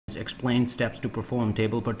explain steps to perform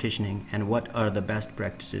table partitioning and what are the best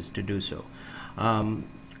practices to do so.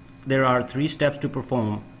 There are 3 steps to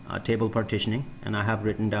perform table partitioning, and I have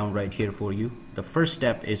written down right here for you. The first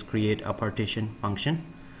step is create a partition function.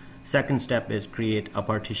 Second step is create a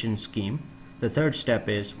partition scheme. The third step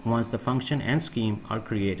is once the function and scheme are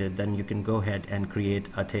created, then you can go ahead and create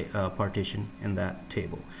a partition in that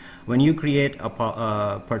table. When you create a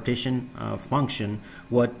partition function,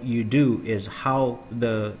 what you do is how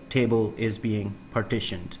the table is being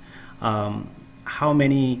partitioned. How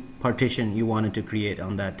many partition you wanted to create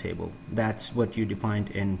on that table. That's what you defined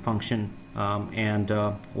in function, and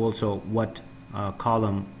also what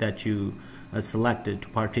column that you selected to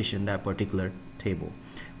partition that particular table.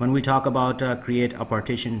 When we talk about create a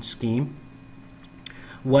partition scheme,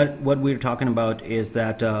 what we're talking about is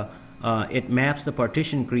that it maps the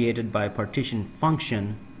partition created by partition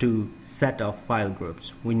function to set of file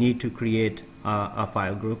groups. We need to create a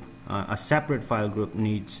file group. A separate file group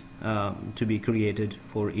needs to be created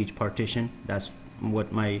for each partition. That's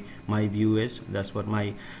what my view is. That's what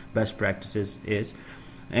my best practices is.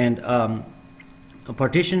 And a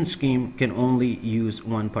partition scheme can only use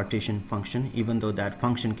one partition function, even though that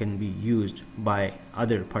function can be used by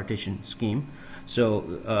other partition scheme.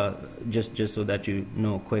 So just so that you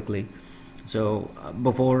know quickly. So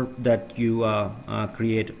before that you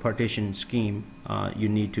create partition scheme, you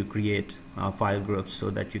need to create file groups so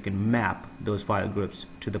that you can map those file groups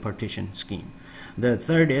to the partition scheme. The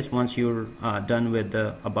third is once you're done with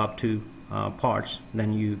the above 2 parts,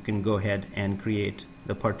 then you can go ahead and create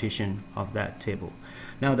the partition of that table.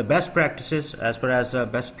 Now the best practices, as far as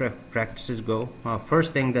best practices go,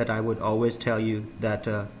 first thing that I would always tell you that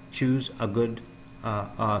choose a good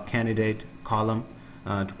candidate column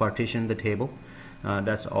to partition the table.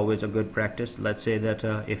 That's always a good practice. Let's say that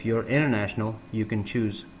if you're international, you can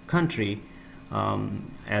choose country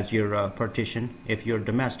as your partition. If you're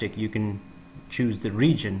domestic, you can choose the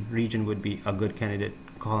region. Region would be a good candidate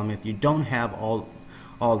column. If you don't have all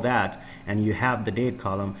that and you have the date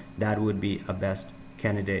column, that would be a best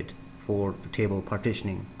candidate for table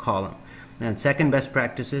partitioning column. And second best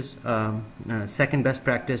practice is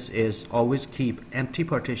always keep empty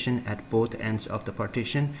partition at both ends of the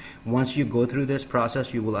partition. Once you go through this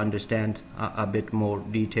process, you will understand a bit more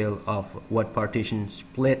detail of what partition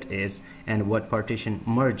split is and what partition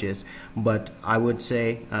merge is. But I would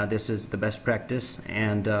say this is the best practice,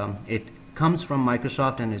 and it comes from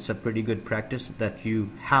Microsoft, and it's a pretty good practice that you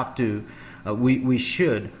have to, we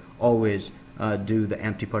should always do the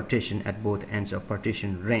empty partition at both ends of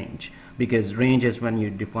partition range, because range is when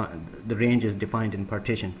you define the range is defined in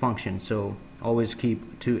partition function. So always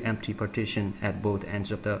keep 2 empty partition at both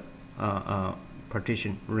ends of the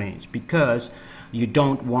partition range, because you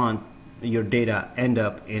don't want your data end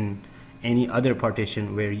up in any other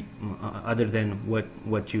partition where other than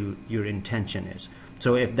what your intention is.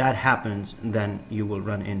 So if that happens, then you will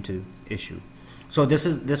run into issue. So this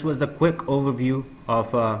was the quick overview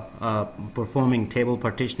of performing table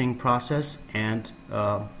partitioning process and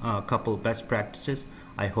a couple best practices.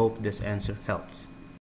 I hope this answer helps.